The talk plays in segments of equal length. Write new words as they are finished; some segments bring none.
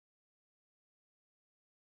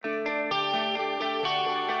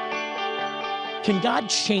Can God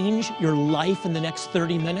change your life in the next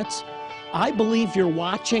 30 minutes? I believe you're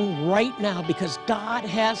watching right now because God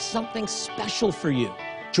has something special for you.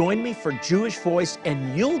 Join me for Jewish Voice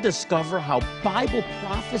and you'll discover how Bible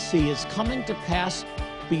prophecy is coming to pass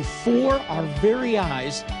before our very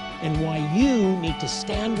eyes and why you need to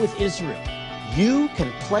stand with Israel. You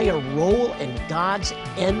can play a role in God's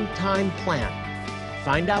end-time plan.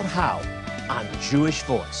 Find out how on Jewish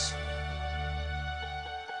Voice.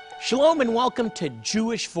 Shalom and welcome to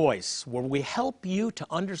Jewish Voice, where we help you to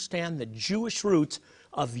understand the Jewish roots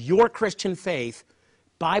of your Christian faith,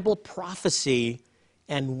 Bible prophecy,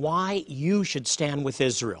 and why you should stand with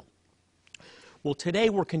Israel. Well,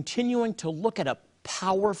 today we're continuing to look at a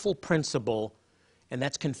powerful principle, and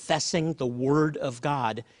that's confessing the Word of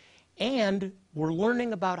God. And we're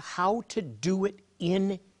learning about how to do it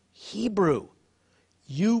in Hebrew.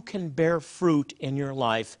 You can bear fruit in your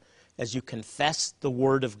life as you confess the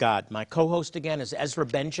Word of God. My co-host again is Ezra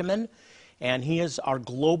Benjamin, and he is our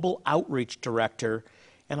Global Outreach Director.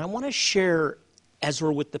 And I want to share,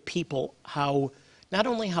 Ezra, with the people how, not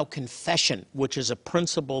only how confession, which is a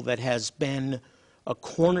principle that has been a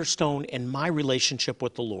cornerstone in my relationship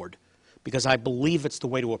with the Lord, because I believe it's the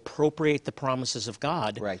way to appropriate the promises of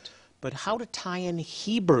God, right, but how to tie in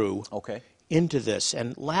Hebrew into this.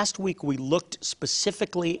 And last week we looked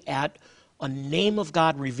specifically at a name of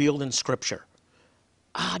God revealed in Scripture,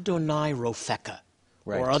 Adonai Ropheka,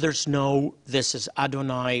 or others know this as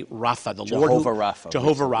Adonai Rapha, the Lord who, Rapha.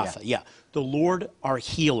 Jehovah Rapha, yeah, the Lord our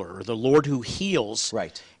healer, or the Lord who heals.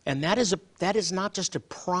 Right. And that is not just a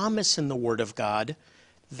promise in the Word of God,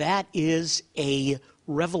 that is a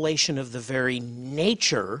revelation of the very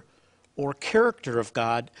nature or character of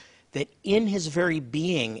God, that in His very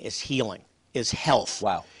being is healing, is health.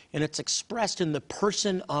 Wow. And it's expressed in the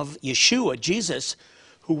person of Yeshua, Jesus,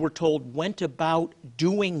 who we're told went about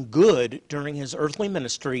doing good during His earthly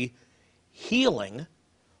ministry, healing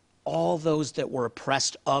all those that were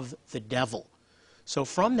oppressed of the devil. So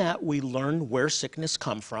from that, we learn where sickness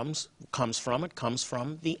comes from. It comes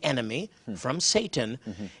from the enemy, from Satan.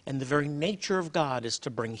 And the very nature of God is to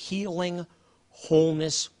bring healing,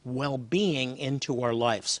 wholeness, well-being into our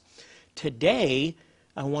lives. Today,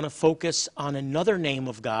 I want to focus on another name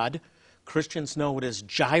of God. Christians know it as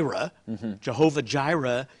Jireh, Jehovah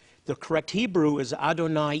Jireh. The correct Hebrew is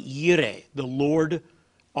Adonai Yireh, the Lord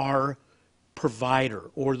our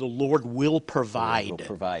provider, or the Lord will provide. Will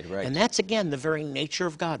provide, right. And that's, again, the very nature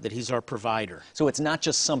of God, that He's our provider. So it's not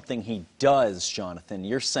just something He does, Jonathan.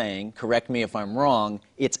 You're saying, correct me if I'm wrong,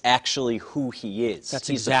 it's actually who He is. That's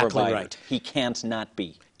He's exactly the provider. right. He can't not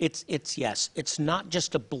be. Yes, it's not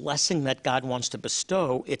just a blessing that God wants to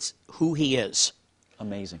bestow, it's who He is.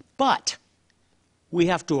 Amazing. But we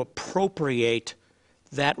have to appropriate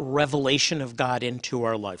that revelation of God into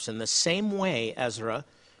our lives. In the same way, Ezra,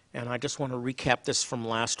 and I just want to recap this from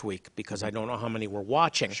last week because I don't know how many were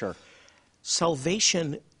watching. Sure.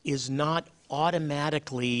 Salvation is not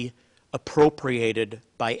automatically appropriated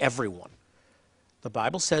by everyone. The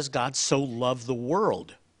Bible says God so loved the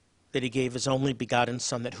world that He gave His only begotten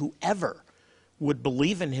Son, that whoever would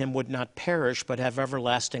believe in Him would not perish but have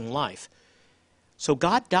everlasting life. So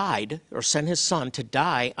God died, or sent His Son to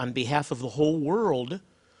die on behalf of the whole world,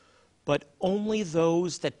 but only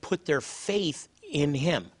those that put their faith in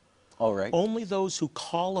Him. All right. Only those who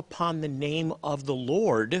call upon the name of the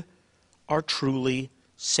Lord are truly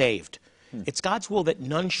saved. It's God's will that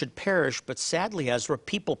none should perish, but sadly, Ezra,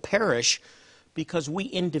 people perish because we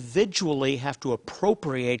individually have to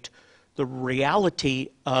appropriate the reality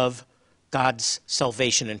of God's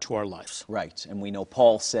salvation into our lives. Right. And we know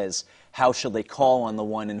Paul says, how shall they call on the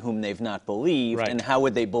one in whom they've not believed? Right. And how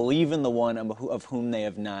would they believe in the one of whom they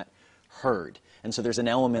have not heard? And so there's an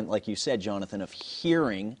element, like you said, Jonathan, of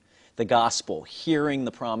hearing the gospel, hearing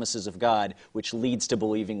the promises of God, which leads to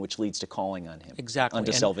believing, which leads to calling on Him. Exactly.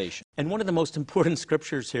 Unto salvation. And one of the most important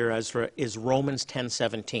scriptures here, Ezra, is Romans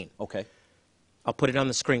 10:17. Okay. I'll put it on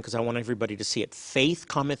the screen because I want everybody to see it. Faith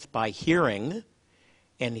cometh by hearing,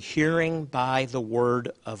 and hearing by the word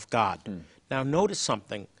of God. Now notice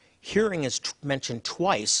something. Hearing is mentioned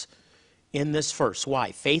twice in this verse.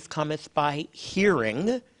 Why? Faith cometh by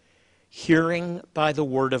hearing, hearing by the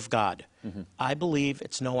word of God. I believe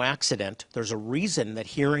it's no accident. There's a reason that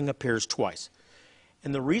hearing appears twice.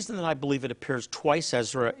 And the reason that I believe it appears twice,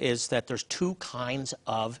 Ezra, is that there's two kinds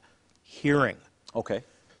of hearing. Okay.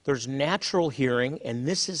 There's natural hearing, and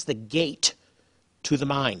this is the gate to the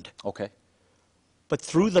mind. Okay. But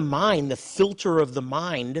through the mind, the filter of the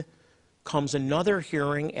mind, comes another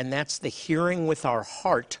hearing, and that's the hearing with our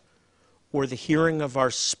heart, or the hearing of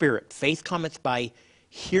our spirit. Faith cometh by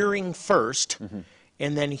hearing first,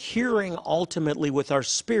 and then hearing ultimately with our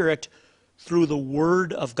spirit through the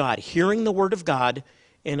Word of God. Hearing the Word of God,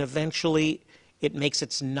 and eventually it makes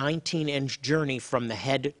its 19-inch journey from the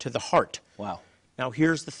head to the heart. Wow. Now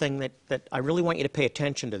here's the thing that I really want you to pay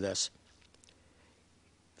attention to this.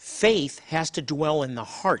 Faith has to dwell in the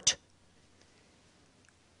heart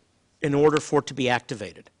in order for it to be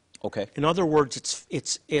activated. Okay. In other words,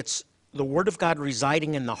 it's the Word of God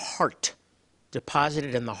residing in the heart,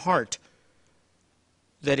 deposited in the heart,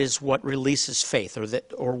 that is what releases faith,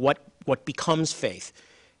 or what becomes faith.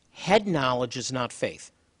 Head knowledge is not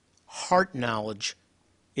faith. Heart knowledge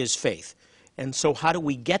is faith. And so how do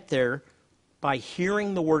we get there? By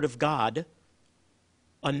hearing the Word of God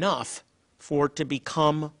enough for it to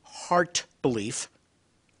become heart belief,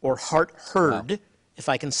 or heart heard, wow, if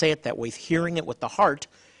I can say it that way, hearing it with the heart.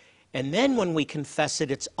 And then when we confess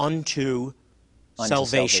it, it's unto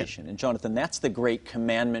salvation. And Jonathan, that's the great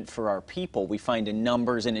commandment for our people. We find in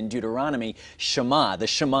Numbers and in Deuteronomy, Shema, the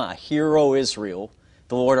Shema, hear, O Israel,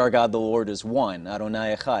 the Lord our God, the Lord is one,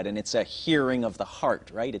 Adonai Echad. And it's a hearing of the heart,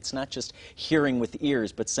 right? It's not just hearing with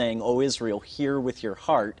ears, but saying, O Israel, hear with your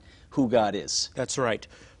heart who God is. That's right.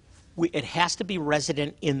 It has to be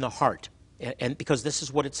resident in the heart. And because this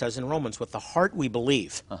is what it says in Romans, with the heart we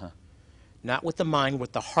believe. Not with the mind,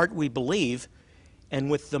 with the heart we believe, and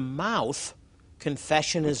with the mouth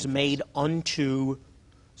confession is made unto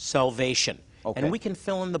salvation. Okay. And we can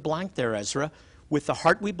fill in the blank there, Ezra. With the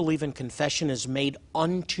heart we believe, and confession is made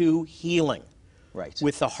unto healing. Right.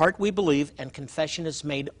 With the heart we believe, and confession is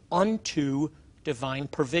made unto divine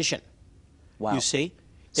provision. Wow. You see?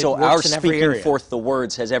 So our speaking forth the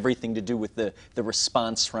words has everything to do with the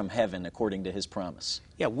response from heaven according to his promise.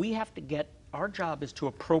 Yeah, we have to get, our job is to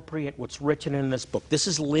appropriate what's written in this book. This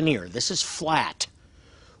is linear. This is flat.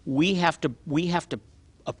 We have to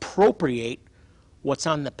appropriate what's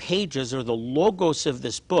on the pages or the logos of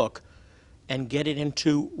this book and get it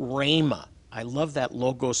into rhema. I love that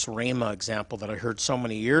logos rhema example that I heard so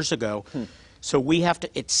many years ago. So we have to,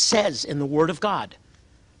 it says in the Word of God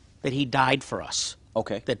that he died for us.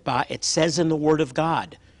 Okay. It says in the Word of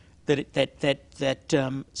God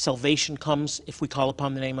that salvation comes if we call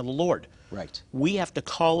upon the name of the Lord. Right. We have to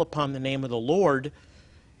call upon the name of the Lord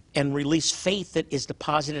and release faith that is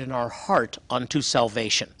deposited in our heart unto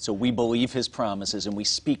salvation. So we believe his promises and we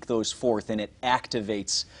speak those forth, and it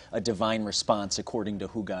activates a divine response according to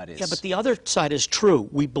who God is. Yeah, but the other side is true.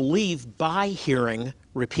 We believe by hearing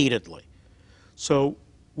repeatedly. So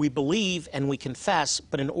we believe and we confess,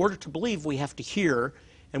 but in order to believe, we have to hear,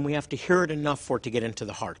 and we have to hear it enough for it to get into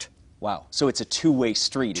the heart. Wow. So it's a two-way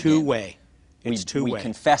street. Two-way. It's two-way. We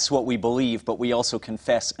confess what we believe, but we also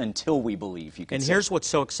confess until we believe, you can say. And here's what's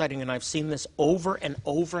so exciting, and I've seen this over and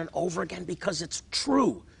over and over again because it's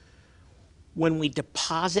true. When we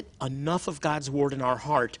deposit enough of God's Word in our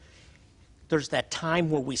heart, there's that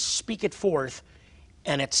time where we speak it forth,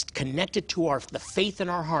 and it's connected to the faith in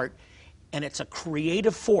our heart, and it's a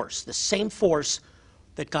creative force, the same force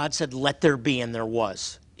that God said, let there be, and there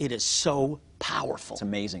was. It is so powerful. It's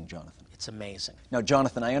amazing, Jonathan. It's amazing. Now,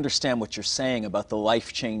 Jonathan, I understand what you're saying about the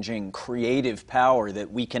life-changing creative power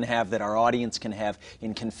that we can have, that our audience can have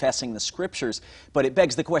in confessing the Scriptures, but it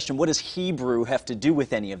begs the question, what does Hebrew have to do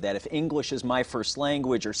with any of that? If English is my first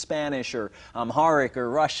language, or Spanish, or Amharic,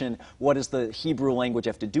 or Russian, what does the Hebrew language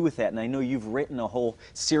have to do with that? And I know you've written a whole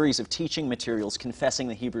series of teaching materials confessing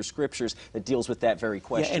the Hebrew Scriptures that deals with that very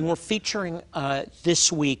question. Yeah, and we're featuring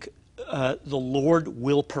this week, The Lord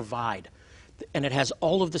Will Provide. And it has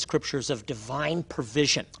all of the scriptures of divine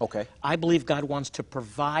provision. Okay. I believe God wants to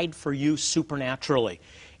provide for you supernaturally.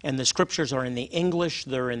 And the scriptures are in the English,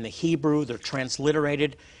 they're in the Hebrew, they're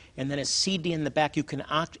transliterated. And then a CD in the back, you can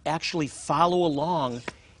actually follow along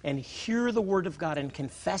and hear the Word of God and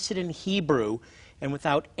confess it in Hebrew. And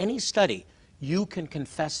without any study, you can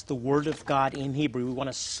confess the Word of God in Hebrew. We want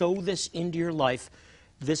to sow this into your life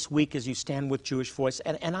this week as you stand with Jewish Voice.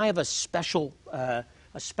 And I have a special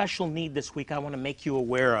need this week I want to make you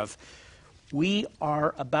aware of. We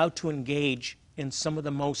are about to engage in some of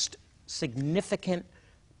the most significant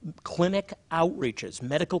clinic outreaches,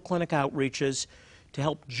 medical clinic outreaches, to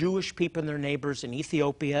help Jewish people and their neighbors in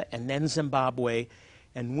Ethiopia and then Zimbabwe.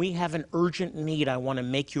 And we have an urgent need I want to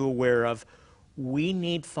make you aware of. We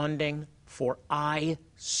need funding for eye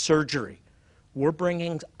surgery. We're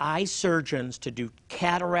bringing eye surgeons to do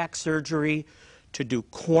cataract surgery, to do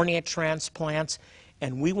cornea transplants.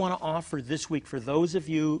 And we want to offer this week, for those of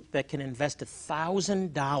you that can invest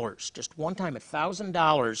 $1,000, just one time,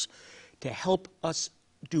 $1,000, to help us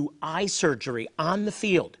do eye surgery on the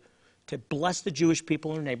field, to bless the Jewish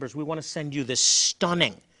people and their neighbors. We want to send you this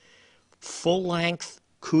stunning, full-length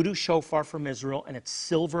kudu shofar from Israel, and it's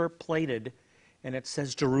silver plated, and it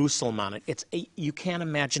says Jerusalem on it. You can't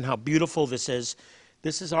imagine how beautiful this is.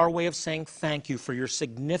 This is our way of saying thank you for your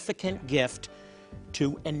significant gift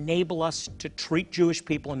to enable us to treat Jewish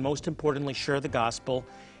people and, most importantly, share the gospel.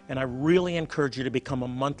 And I really encourage you to become a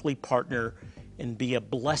monthly partner and be a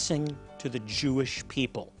blessing to the Jewish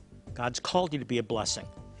people. God's called you to be a blessing.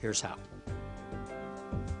 Here's how.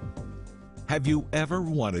 Have you ever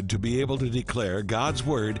wanted to be able to declare God's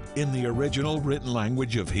Word in the original written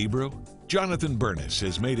language of Hebrew? Jonathan Bernis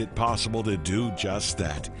has made it possible to do just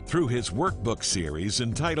that through his workbook series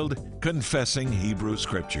entitled Confessing Hebrew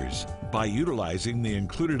Scriptures. By utilizing the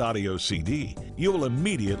included audio CD, you will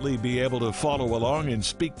immediately be able to follow along and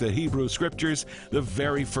speak the Hebrew Scriptures the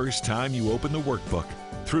very first time you open the workbook.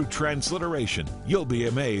 Through transliteration, you'll be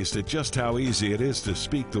amazed at just how easy it is to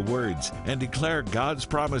speak the words and declare God's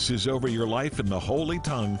promises over your life in the holy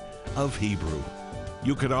tongue of Hebrew.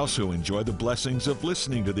 You can also enjoy the blessings of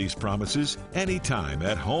listening to these promises anytime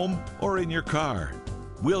at home or in your car.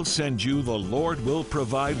 We'll send you the Lord Will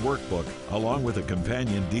Provide workbook along with a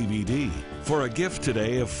companion DVD for a gift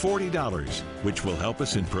today of $40, which will help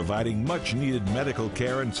us in providing much-needed medical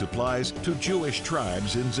care and supplies to Jewish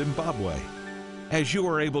tribes in Zimbabwe. As you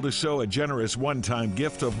are able to sow a generous one-time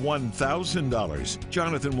gift of $1,000,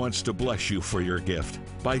 Jonathan wants to bless you for your gift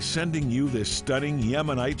by sending you this stunning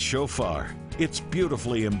Yemenite shofar. It's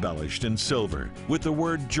beautifully embellished in silver with the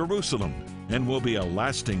word Jerusalem and will be a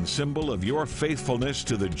lasting symbol of your faithfulness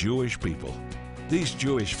to the Jewish people. These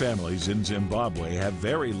Jewish families in Zimbabwe have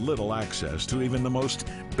very little access to even the most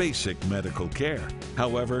basic medical care.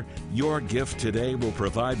 However, your gift today will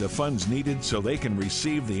provide the funds needed so they can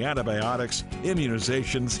receive the antibiotics,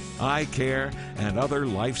 immunizations, eye care, and other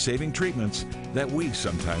life-saving treatments that we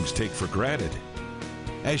sometimes take for granted.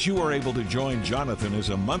 As you are able to join Jonathan as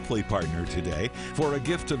a monthly partner today for a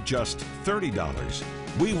gift of just $30,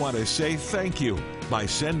 we want to say thank you by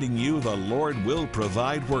sending you the Lord Will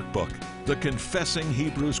Provide workbook, the Confessing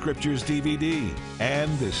Hebrew Scriptures DVD,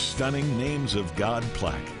 and the stunning Names of God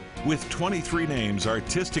plaque. With 23 names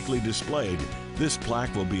artistically displayed, this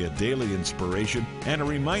plaque will be a daily inspiration and a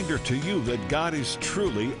reminder to you that God is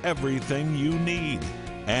truly everything you need.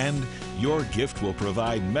 And your gift will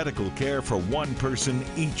provide medical care for one person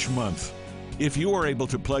each month. If you are able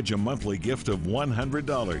to pledge a monthly gift of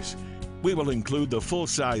 $100, we will include the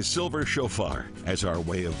full-size silver shofar as our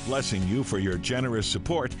way of blessing you for your generous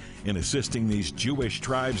support in assisting these Jewish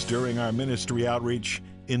tribes during our ministry outreach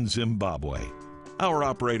in Zimbabwe. Our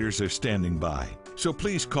operators are standing by, so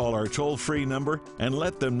please call our toll-free number and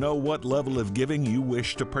let them know what level of giving you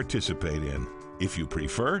wish to participate in. If you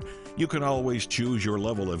prefer, you can always choose your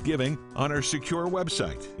level of giving on our secure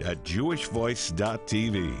website at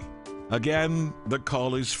jewishvoice.tv. Again, the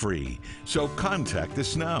call is free, so contact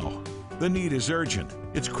us now. The need is urgent.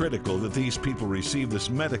 It's critical that these people receive this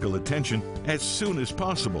medical attention as soon as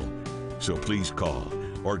possible. So please call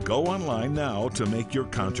or go online now to make your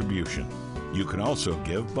contribution. You can also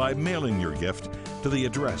give by mailing your gift to the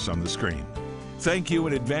address on the screen. Thank you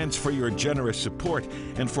in advance for your generous support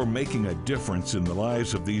and for making a difference in the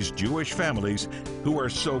lives of these Jewish families who are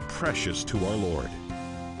so precious to our Lord.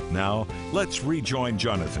 Now, let's rejoin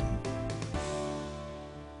Jonathan.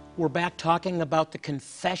 We're back talking about the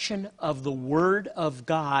confession of the Word of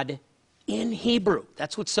God in Hebrew.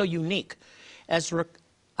 That's what's so unique. Ezra,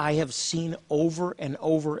 I have seen over and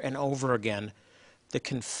over and over again the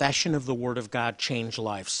confession of the Word of God change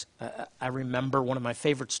lives. I remember one of my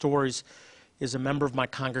favorite stories is a member of my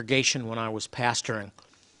congregation when I was pastoring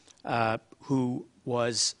who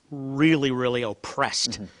was really, really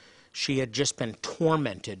oppressed. Mm-hmm. She had just been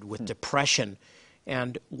tormented with depression.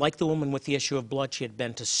 And like the woman with the issue of blood, she had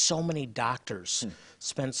been to so many doctors,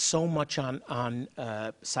 spent so much on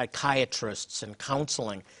psychiatrists and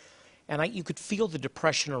counseling. And you could feel the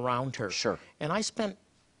depression around her. Sure. And I spent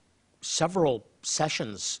several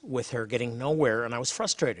sessions with her getting nowhere, and I was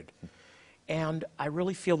frustrated. And I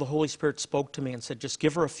really feel the Holy Spirit spoke to me and said, just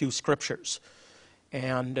give her a few scriptures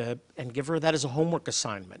and give her that as a homework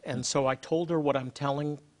assignment. And so I told her what I'm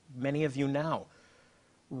telling many of you now.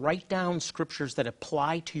 Write down scriptures that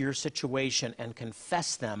apply to your situation and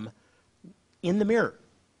confess them in the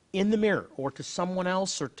mirror, or to someone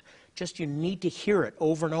else, or just you need to hear it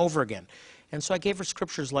over and over again. And so I gave her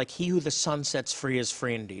scriptures like, he who the Son sets free is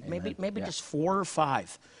free indeed. Amen. Maybe just 4 or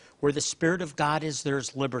 5. Where the Spirit of God is,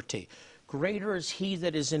 there's liberty. Greater is he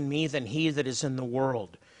that is in me than he that is in the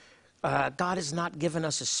world. God has not given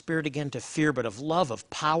us a spirit again to fear, but of love, of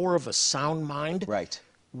power, of a sound mind. Right.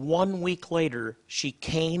 1 week later, she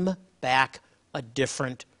came back a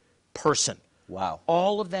different person. Wow.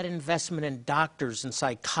 All of that investment in doctors and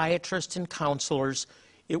psychiatrists and counselors,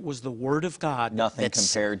 it was the Word of God. Nothing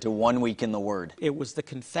compared to 1 week in the Word. It was the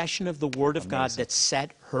confession of the Word of God that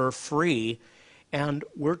set her free. And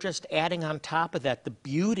we're just adding on top of that the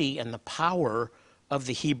beauty and the power of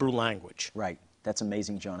the Hebrew language. Right. That's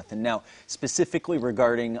amazing, Jonathan. Now, specifically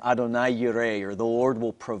regarding Adonai Yireh, or the Lord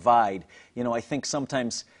will provide, you know, I think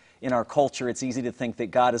sometimes in our culture it's easy to think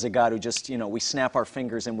that God is a God who just, you know, we snap our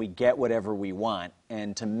fingers and we get whatever we want,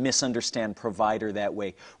 and to misunderstand provider that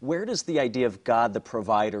way. Where does the idea of God the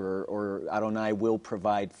provider, or Adonai will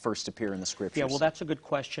provide, first appear in the Scriptures? Yeah, well, that's a good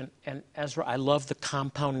question. And Ezra, I love the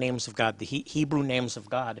compound names of God, the Hebrew names of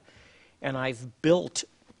God. And I've built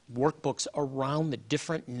workbooks around the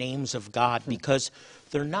different names of God because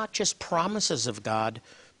they're not just promises of God,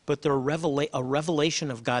 but they're a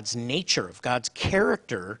revelation of God's nature, of God's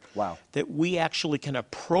character. Wow. That we actually can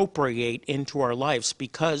appropriate into our lives,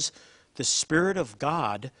 because the Spirit of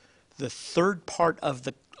God, the third part of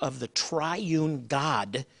the triune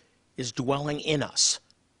God, is dwelling in us.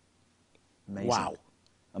 Amazing. Wow.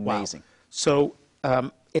 Amazing. Wow. So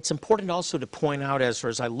it's important also to point out, Ezra,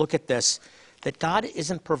 as I look at this, that God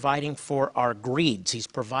isn't providing for our greeds. He's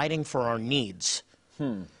providing for our needs.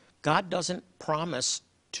 God doesn't promise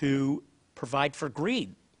to provide for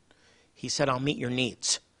greed. He said, I'll meet your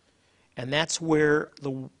needs. And that's where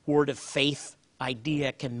the word of faith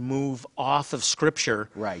idea can move off of Scripture.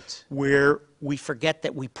 Right. Where we forget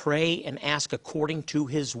that we pray and ask according to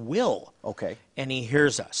His will. Okay. And He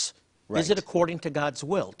hears us. Right. Is it according to God's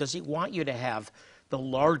will? Does He want you to have the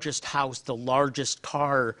largest house, the largest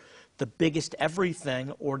car, the biggest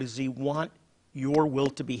everything, or does He want your will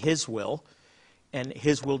to be His will and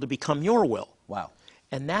His will to become your will? Wow.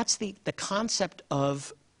 And that's the concept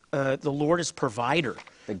of the Lord as provider.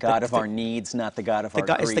 The God of our needs, not the God of our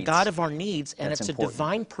greeds. It's the God of our needs, and That's it's important. a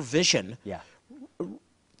divine provision. Yeah.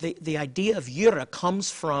 The idea of Yireh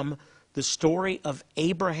comes from the story of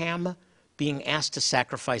Abraham being asked to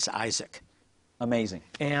sacrifice Isaac. Amazing.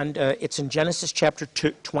 And it's in Genesis chapter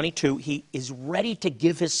 22. He is ready to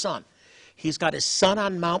give his son. He's got his son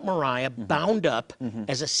on Mount Moriah, bound up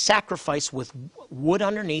as a sacrifice with wood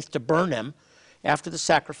underneath to burn him. After the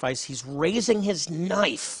sacrifice, he's raising his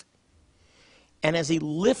knife. And as he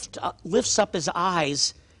lifts up his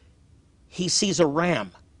eyes, he sees a ram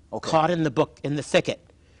caught in the thicket.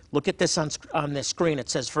 Look at this on the screen. It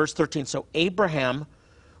says, verse 13, so Abraham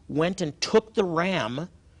went and took the ram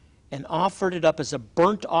and offered it up as a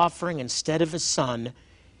burnt offering instead of his son.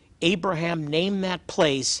 Abraham named that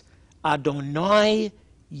place Adonai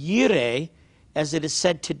Yireh, as it is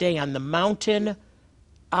said today, on the mountain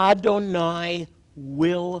Adonai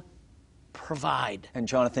will provide. And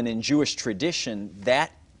Jonathan, in Jewish tradition,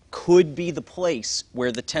 that could be the place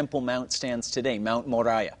where the Temple Mount stands today, Mount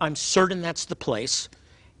Moriah. I'm certain that's the place,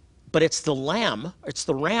 but it's the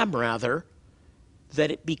ram rather,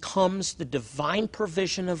 that it becomes the divine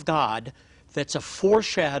provision of God that's a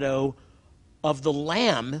foreshadow of the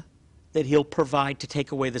lamb that He'll provide to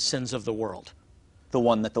take away the sins of the world. The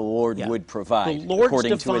one that the Lord would provide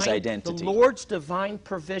according to His identity. The Lord's divine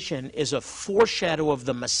provision is a foreshadow of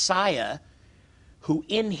the Messiah, who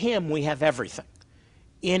in Him we have everything.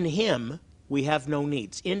 In Him we have no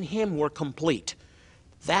needs. In Him we're complete.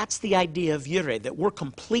 That's the idea of Yireh, that we're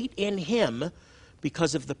complete in Him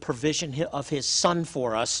because of the provision of His Son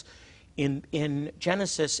for us. In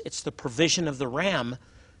Genesis, it's the provision of the ram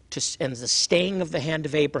and the staying of the hand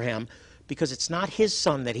of Abraham, because it's not his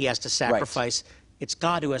son that he has to sacrifice. Right. It's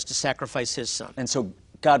God who has to sacrifice His son. And so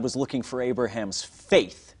God was looking for Abraham's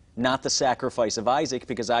faith, not the sacrifice of Isaac,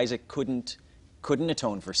 because Isaac couldn't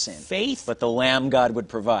atone for sin. Faith. But the lamb God would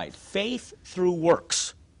provide. Faith through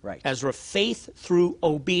works. Right. Ezra, faith through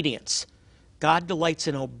obedience. God delights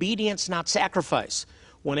in obedience, not sacrifice.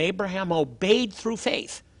 When Abraham obeyed through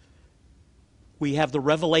faith, we have the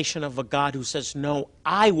revelation of a God who says, no,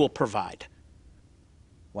 I will provide.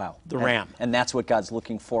 Wow. The ram. And that's what God's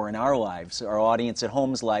looking for in our lives, our audience at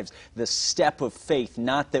home's lives, the step of faith,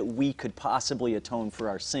 not that we could possibly atone for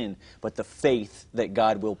our sin, but the faith that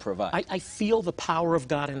God will provide. I feel the power of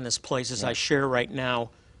God in this place as I share right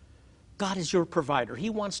now. God is your provider. He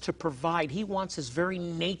wants to provide. He wants His very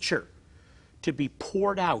nature to be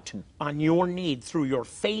poured out on your need through your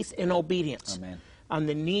faith and obedience. Amen. On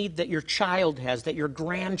the need that your child has, that your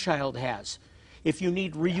grandchild has. If you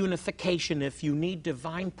need reunification, if you need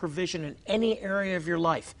divine provision in any area of your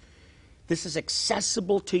life, this is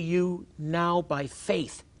accessible to you now by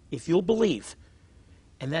faith, if you'll believe.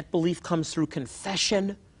 And that belief comes through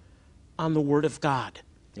confession on the Word of God.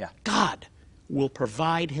 Yeah. God will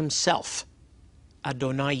provide Himself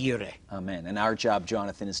Adonai Yireh. Amen. And our job,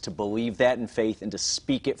 Jonathan, is to believe that in faith and to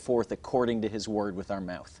speak it forth according to his word with our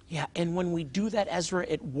mouth. Yeah, and when we do that, Ezra,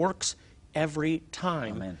 it works every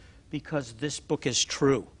time. Amen. Because this book is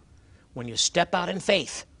true. When you step out in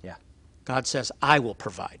faith, Yeah. God says, I will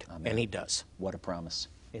provide. Amen. And he does. What a promise.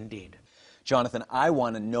 Indeed. Jonathan, I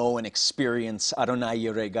want to know and experience Adonai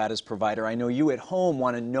Yireh, God as provider. I know you at home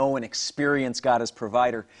want to know and experience God as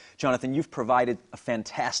provider. Jonathan, you've provided a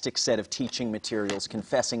fantastic set of teaching materials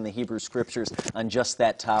confessing the Hebrew Scriptures on just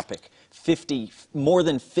that topic. More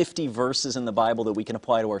than 50 verses in the Bible that we can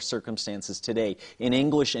apply to our circumstances today, in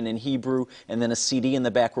English and in Hebrew, and then a CD in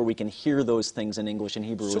the back where we can hear those things in English and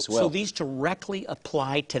Hebrew as well. So these directly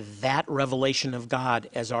apply to that revelation of God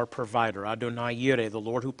as our provider, Adonai Yireh, the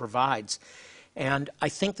Lord who provides. And I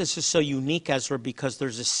think this is so unique, Ezra, because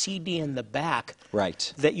there's a CD in the back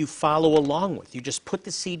that you follow along with. You just put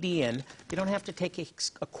the CD in. You don't have to take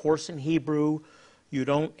a course in Hebrew. You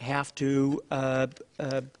don't have to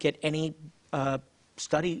get any other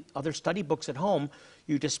study books at home.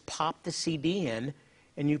 You just pop the CD in,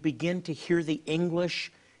 and you begin to hear the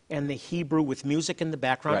English and the Hebrew with music in the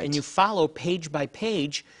background, and you follow page by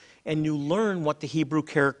page, and you learn what the Hebrew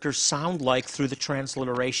characters sound like through the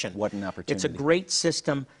transliteration. What an opportunity. It's a great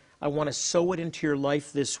system. I want to sow it into your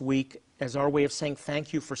life this week as our way of saying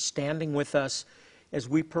thank you for standing with us as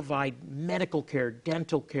we provide medical care,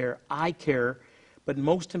 dental care, eye care, but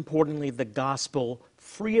most importantly, the gospel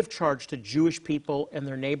free of charge to Jewish people and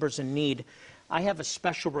their neighbors in need. I have a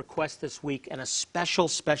special request this week and a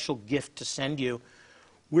special gift to send you.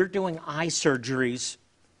 We're doing eye surgeries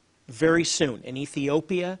very soon. In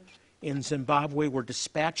Ethiopia, in Zimbabwe, we're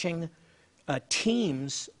dispatching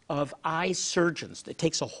teams of eye surgeons. It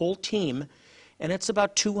takes a whole team, and it's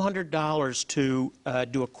about $200 to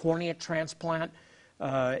do a cornea transplant,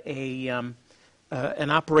 an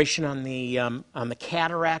operation on the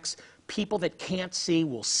cataracts. People that can't see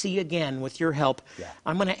will see again with your help. Yeah.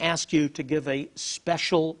 I'm going to ask you to give a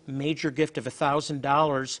special major gift of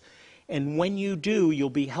 $1,000. And when you do, you'll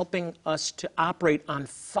be helping us to operate on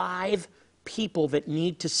 5 people that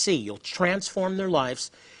need to see. You'll transform their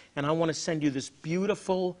lives. And I want to send you this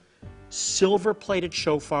beautiful silver-plated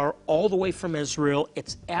shofar all the way from Israel.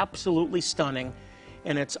 It's absolutely stunning.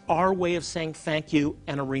 And it's our way of saying thank you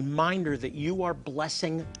and a reminder that you are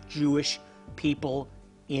blessing Jewish people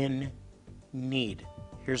in need.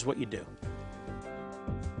 Here's what you do.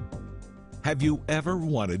 Have you ever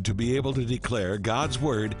wanted to be able to declare God's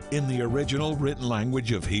Word in the original written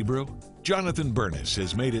language of Hebrew? Jonathan Bernis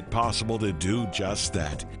has made it possible to do just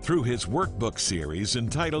that through his workbook series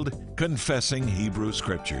entitled Confessing Hebrew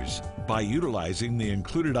Scriptures. By utilizing the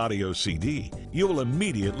included audio CD, you will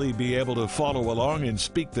immediately be able to follow along and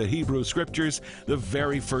speak the Hebrew Scriptures the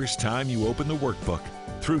very first time you open the workbook.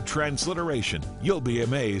 Through transliteration, you'll be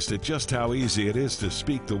amazed at just how easy it is to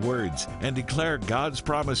speak the words and declare God's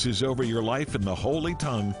promises over your life in the holy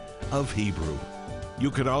tongue of Hebrew.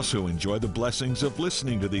 You can also enjoy the blessings of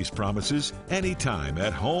listening to these promises anytime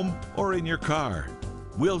at home or in your car.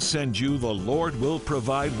 We'll send you the Lord Will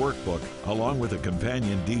Provide workbook along with a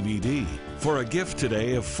companion DVD for a gift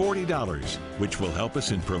today of $40, which will help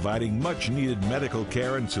us in providing much-needed medical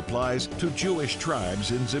care and supplies to Jewish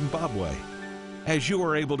tribes in Zimbabwe. As you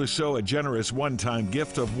are able to sow a generous one-time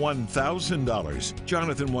gift of $1,000,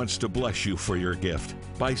 Jonathan wants to bless you for your gift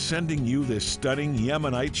by sending you this stunning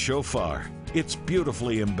Yemenite shofar. It's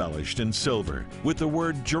beautifully embellished in silver with the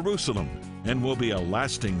word Jerusalem and will be a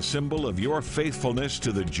lasting symbol of your faithfulness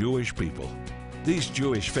to the Jewish people. These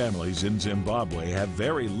Jewish families in Zimbabwe have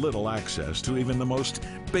very little access to even the most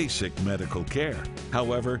basic medical care.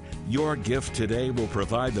 However, your gift today will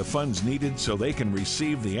provide the funds needed so they can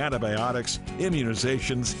receive the antibiotics,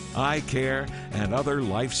 immunizations, eye care, and other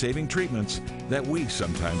life-saving treatments that we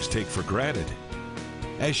sometimes take for granted.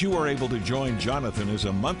 As you are able to join Jonathan as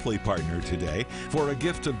a monthly partner today for a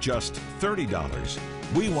gift of just $30,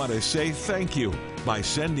 we want to say thank you by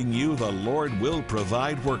sending you the Lord Will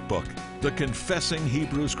Provide workbook, the Confessing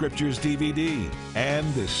Hebrew Scriptures DVD,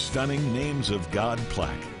 and the stunning Names of God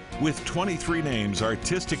plaque. With 23 names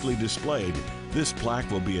artistically displayed, this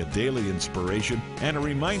plaque will be a daily inspiration and a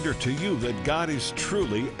reminder to you that God is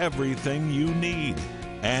truly everything you need.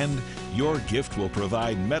 And your gift will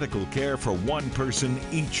provide medical care for one person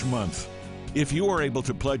each month. If you are able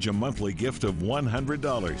to pledge a monthly gift of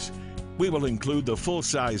 $100, we will include the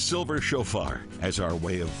full-size silver shofar as our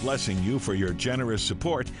way of blessing you for your generous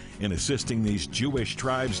support in assisting these Jewish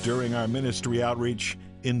tribes during our ministry outreach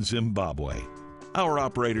in Zimbabwe. Our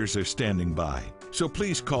operators are standing by, so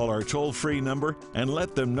please call our toll-free number and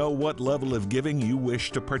let them know what level of giving you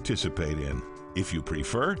wish to participate in. If you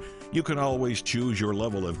prefer, you can always choose your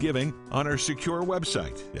level of giving on our secure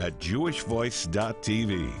website at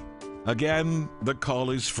jewishvoice.tv. Again, the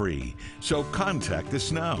call is free, so contact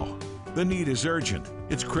us now. The need is urgent.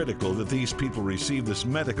 It's critical that these people receive this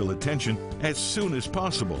medical attention as soon as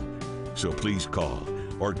possible. So please call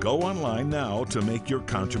or go online now to make your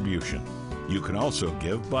contribution. You can also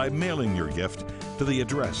give by mailing your gift to the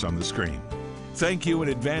address on the screen. Thank you in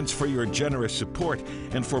advance for your generous support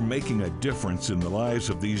and for making a difference in the lives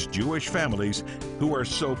of these Jewish families who are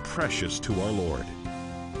so precious to our Lord.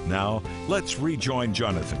 Now, let's rejoin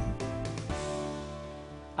Jonathan.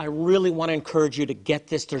 I really want to encourage you to get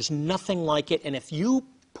this. There's nothing like it. And if you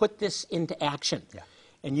put this into action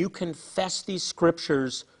and you confess these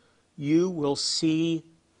scriptures, you will see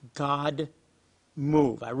God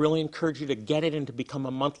move. I really encourage you to get it and to become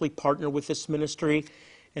a monthly partner with this ministry.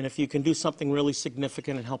 And if you can do something really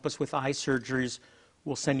significant and help us with eye surgeries,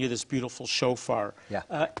 we'll send you this beautiful shofar.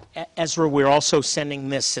 Ezra, we're also sending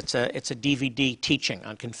this. It's a DVD teaching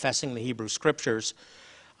on confessing the Hebrew Scriptures.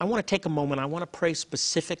 I want to take a moment. I want to pray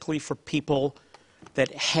specifically for people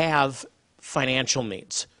that have financial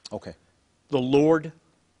needs. Okay. The Lord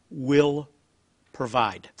will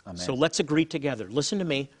provide. Amen. So let's agree together. Listen to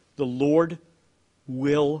me. The Lord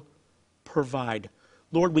will provide.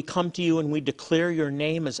 Lord, we come to you and we declare your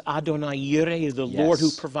name as Adonai Yireh, the Lord who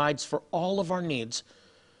provides for all of our needs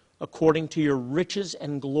according to your riches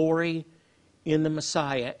and glory in the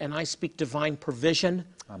Messiah. And I speak divine provision.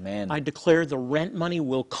 Amen. I declare the rent money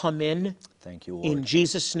will come in. Thank you, Lord. In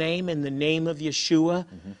Jesus' name, in the name of Yeshua,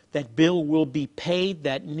 that bill will be paid,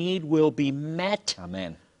 that need will be met.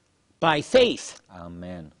 Amen. By faith.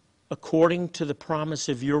 Amen. According to the promise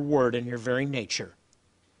of your word and your very nature.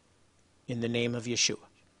 In the name of Yeshua.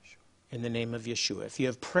 In the name of Yeshua. If you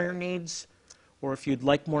have prayer needs or if you'd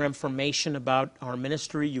like more information about our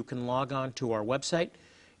ministry, you can log on to our website.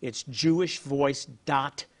 It's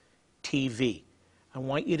jewishvoice.tv. I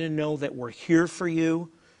want you to know that we're here for you.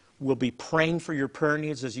 We'll be praying for your prayer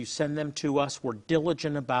needs as you send them to us. We're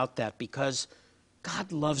diligent about that because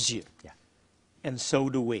God loves you. And so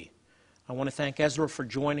do we. I want to thank Ezra for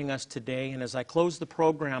joining us today. And as I close the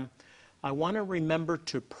program, I want to remember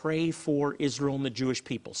to pray for Israel and the Jewish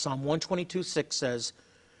people. Psalm 122:6 says,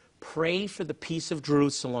 "Pray for the peace of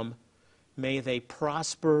Jerusalem. May they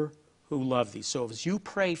prosper who love thee." So as you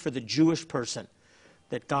pray for the Jewish person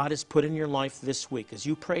that God has put in your life this week, as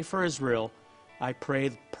you pray for Israel, I pray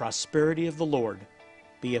the prosperity of the Lord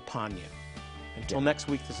be upon you. Until next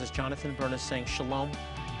week, this is Jonathan Bernis saying shalom,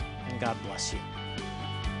 and God bless you.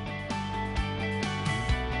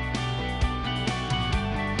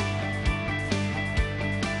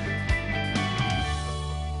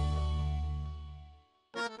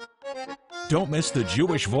 Don't miss the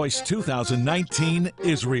Jewish Voice 2019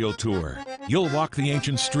 Israel Tour. You'll walk the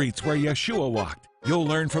ancient streets where Yeshua walked. You'll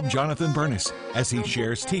learn from Jonathan Bernis as he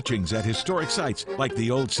shares teachings at historic sites like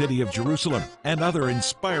the Old City of Jerusalem and other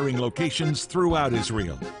inspiring locations throughout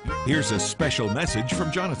Israel. Here's a special message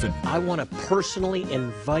from Jonathan. I want to personally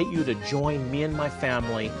invite you to join me and my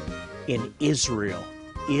family in Israel.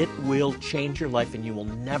 It will change your life and you will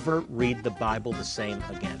never read the Bible the same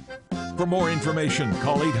again. For more information,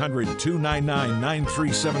 call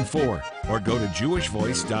 800-299-9374 or go to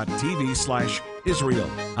jewishvoice.tv/Israel.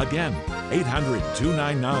 Again,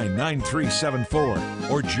 800-299-9374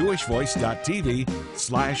 or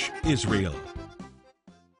jewishvoice.tv/Israel.